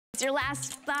is your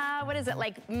last, what is it,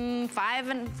 like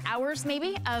 5 hours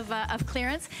maybe of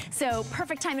clearance. So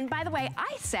perfect time. And by the way,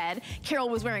 I said Carol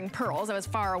was wearing pearls. I was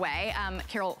far away.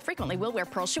 Carol frequently will wear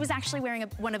pearls. She was actually wearing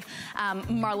one of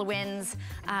Marla Wynn's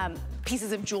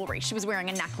pieces of jewelry. She was wearing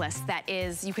a necklace that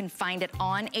is, you can find it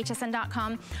on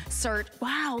hsn.com.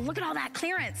 Wow, look at all that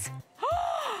clearance.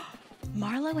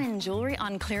 Marla Wynne jewelry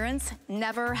on clearance.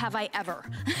 Never have I ever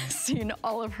seen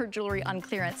all of her jewelry on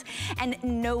clearance. And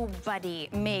nobody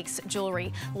makes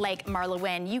jewelry like Marla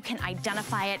Wynne. You can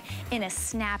identify it in a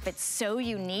snap. It's so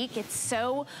unique. It's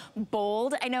so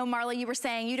bold. I know, Marla, you were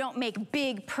saying you don't make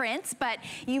big prints, but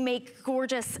you make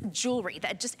gorgeous jewelry.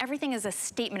 That just everything is a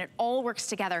statement. It all works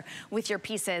together with your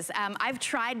pieces. I've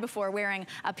tried before wearing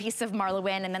a piece of Marla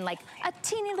Wynne and then like a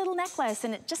teeny little necklace,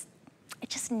 and it just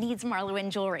needs Marla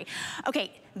Wynne jewelry.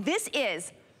 Okay, this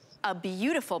is a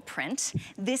beautiful print.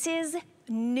 This is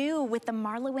new with the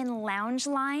Marla Wynne Lounge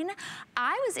line.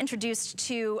 I was introduced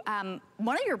to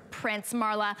one of your prints,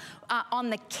 Marla, on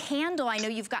the candle. I know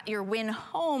you've got your Wynne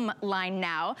Home line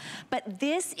now, but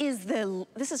this is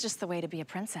just the way to be a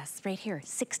princess right here.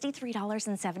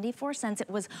 $63.74. It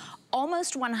was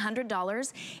almost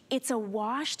 $100. It's a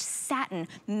washed satin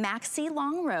maxi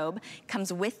long robe,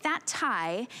 comes with that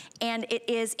tie, and it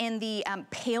is in the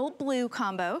pale blue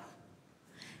combo.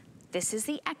 This is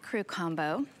the ecru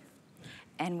combo.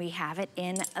 And we have it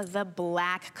in the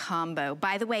black combo.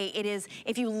 By the way, it is,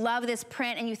 if you love this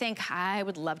print and you think, I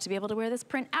would love to be able to wear this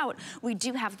print out, we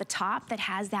do have the top that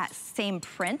has that same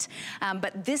print.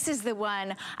 But this is the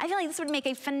one, I feel like this would make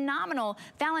a phenomenal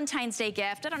Valentine's Day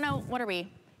gift. I don't know, what are we?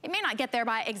 It may not get there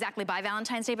exactly by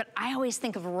Valentine's Day, but I always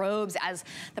think of robes as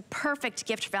the perfect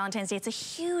gift for Valentine's Day. It's a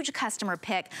huge customer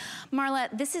pick. Marla,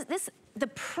 the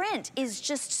print is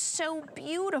just so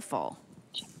beautiful.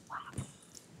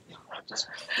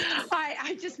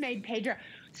 I just made Pedro.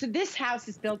 So this house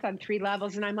is built on 3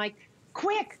 levels, and I'm like,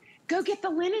 quick, go get the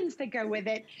linens that go with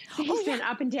it. So he's been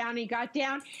up and down. He got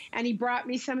down, and he brought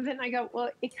me some of it, and I go, well,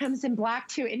 it comes in black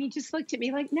too. And he just looked at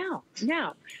me like, no,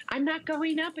 I'm not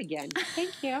going up again.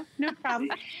 Thank you, no problem.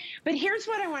 But here's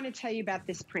what I want to tell you about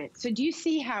this print. So do you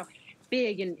see how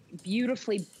big and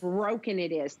beautifully broken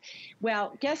it is?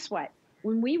 Well, guess what?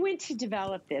 When we went to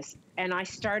develop this and I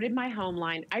started my home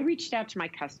line, I reached out to my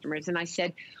customers and I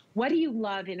said, what do you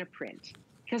love in a print?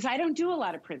 Because I don't do a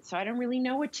lot of prints, so I don't really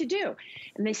know what to do.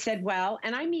 And they said, well,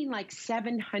 and I mean like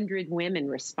 700 women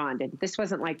responded. This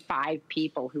wasn't like 5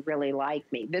 people who really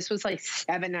liked me. This was like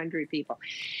 700 people.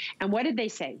 And what did they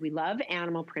say? We love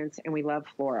animal prints and we love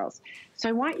florals. So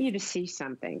I want you to see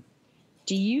something.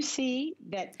 Do you see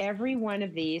that every one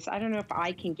of these, I don't know if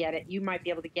I can get it, you might be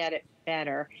able to get it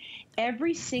better.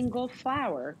 Every single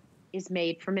flower is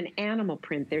made from an animal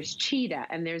print. There's cheetah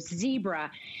and there's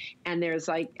zebra and there's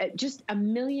like just a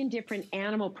million different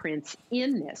animal prints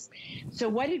in this. So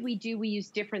what did we do? We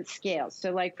used different scales.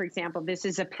 So like, for example, this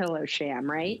is a pillow sham,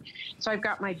 right? So I've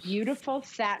got my beautiful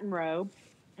satin robe,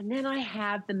 and then I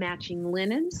have the matching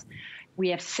linens. We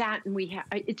have satin,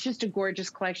 it's just a gorgeous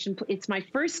collection. It's my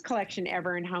first collection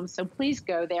ever in home, so please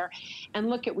go there and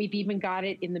look at, we've even got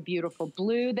it in the beautiful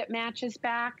blue that matches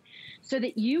back so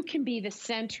that you can be the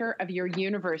center of your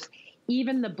universe.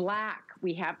 Even the black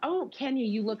we have. Oh, Kenya,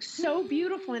 you look so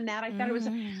beautiful in that. I thought it was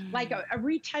like a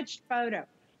retouched photo.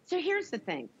 So here's the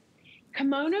thing.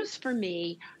 Kimonos for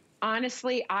me,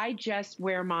 honestly, I just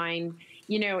wear mine.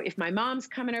 You know, if my mom's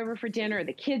coming over for dinner,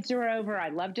 the kids are over, I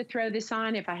love to throw this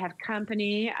on. If I have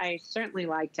company, I certainly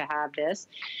like to have this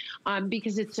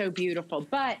because it's so beautiful.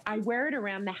 But I wear it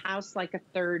around the house like a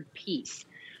third piece.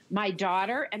 My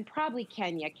daughter, and probably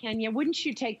Kenya, wouldn't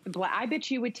you take the black? I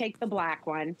bet you would take the black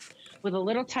one with a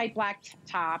little tight black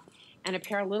top and a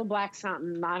pair of little black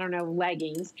something, I don't know,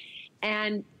 leggings,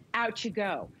 and out you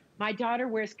go. My daughter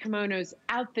wears kimonos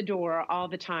out the door all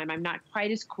the time. I'm not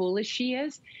quite as cool as she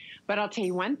is. But I'll tell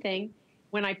you one thing,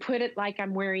 when I put it like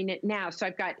I'm wearing it now, so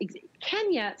I've got,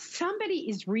 Kenya, somebody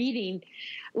is reading,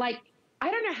 like, I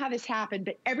don't know how this happened,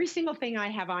 but every single thing I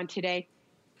have on today,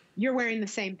 you're wearing the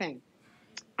same thing.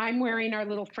 I'm wearing our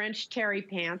little French terry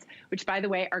pants, which, by the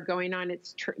way, are going on,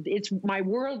 it's my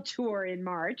world tour in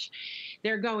March.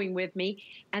 They're going with me.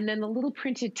 And then the little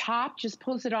printed top just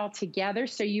pulls it all together.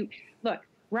 So you, look,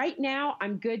 right now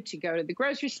I'm good to go to the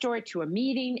grocery store, to a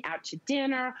meeting, out to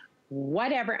dinner,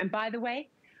 whatever. And by the way,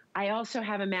 I also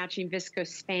have a matching viscose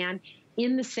span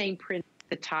in the same print at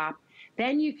the top.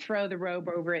 Then you throw the robe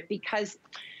over it because,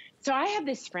 so I have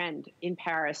this friend in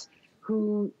Paris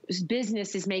whose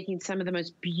business is making some of the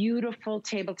most beautiful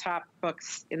tabletop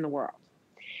books in the world.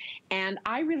 And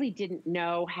I really didn't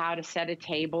know how to set a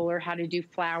table or how to do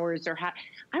flowers or how,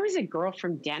 I was a girl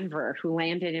from Denver who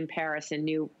landed in Paris and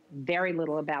knew very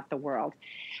little about the world.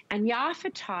 And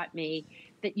Yafa taught me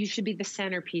that you should be the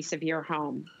centerpiece of your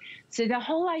home. So the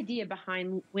whole idea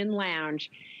behind WynneLounge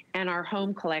and our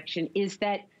home collection is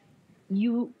that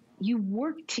you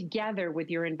work together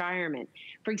with your environment.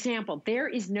 For example, there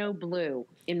is no blue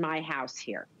in my house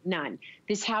here, none.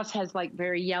 This house has like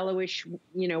very yellowish,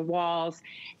 walls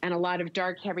and a lot of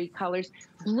dark, heavy colors.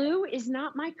 Blue is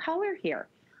not my color here.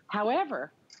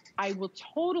 However, I will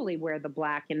totally wear the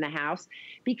black in the house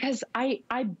because I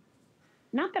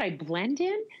not that I blend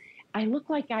in, I look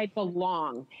like I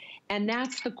belong. And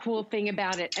that's the cool thing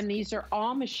about it. And these are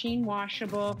all machine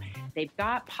washable. They've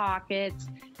got pockets.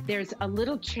 There's a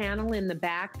little channel in the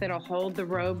back that'll hold the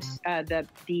robes, the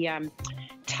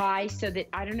tie, so that,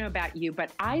 I don't know about you,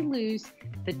 but I lose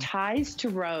the ties to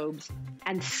robes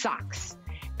and socks.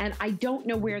 And I don't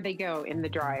know where they go in the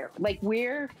dryer. Like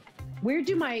where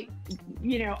do my,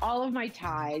 all of my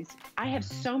ties, I have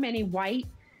so many white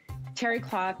terry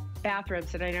cloth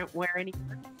bathrobes that I don't wear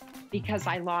anymore because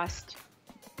I lost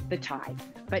the tie,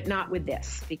 but not with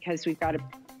this, because we've got a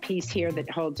piece here that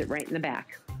holds it right in the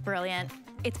back. Brilliant.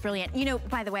 It's brilliant.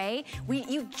 By the way,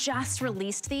 you just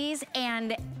released these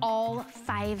and all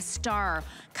 5-star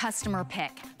customer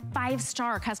pick.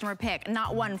 5-star customer pick.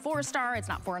 Not 1 4-star, it's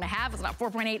not 4.5, it's not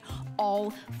 4.8,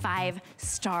 all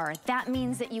 5-star. That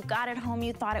means that you got it home,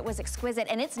 you thought it was exquisite,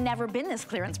 and it's never been this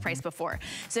clearance price before.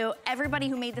 So everybody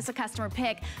who made this a customer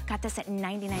pick got this at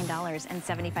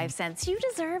 $99.75. You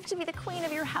deserve to be the queen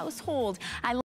of your household.